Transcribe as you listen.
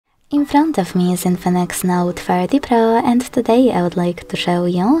In front of me is INFINIX Note 30 Pro, and today I would like to show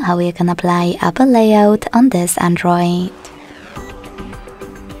you how you can apply Apple layout on this Android.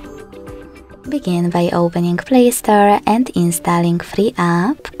 Begin by opening Play Store and installing free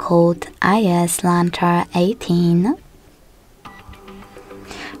app called iOS Launcher 18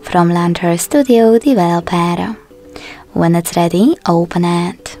 from Launcher Studio Developer. When it's ready, open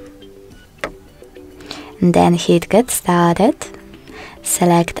it. Then hit Get Started.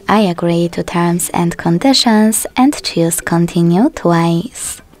 Select I agree to terms and conditions and choose Continue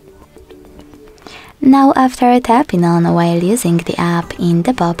twice. Now, after tapping on while using the app in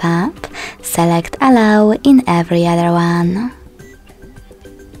the pop-up, select Allow in every other one.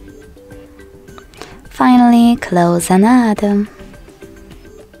 Finally, close and add.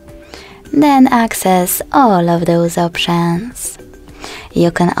 Then access all of those options. You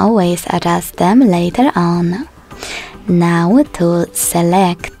can always adjust them later on. Now, to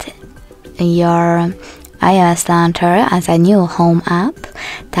select your iOS launcher as a new home app,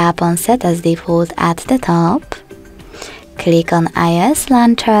 tap on Set as Default at the top, click on iOS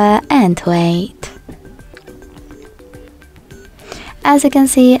launcher and wait. As you can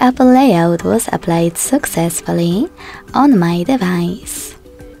see, Apple layout was applied successfully on my device.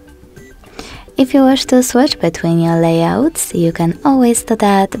 If you wish to switch between your layouts, you can always do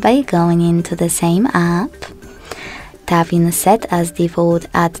that by going into the same app, tapping Set as Default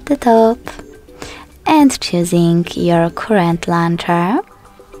at the top, and choosing your current launcher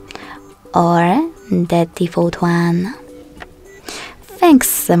or the default one. Thanks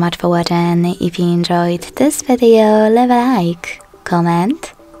so much for watching. If you enjoyed this video, leave a like,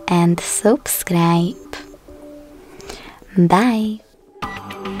 comment and subscribe. Bye!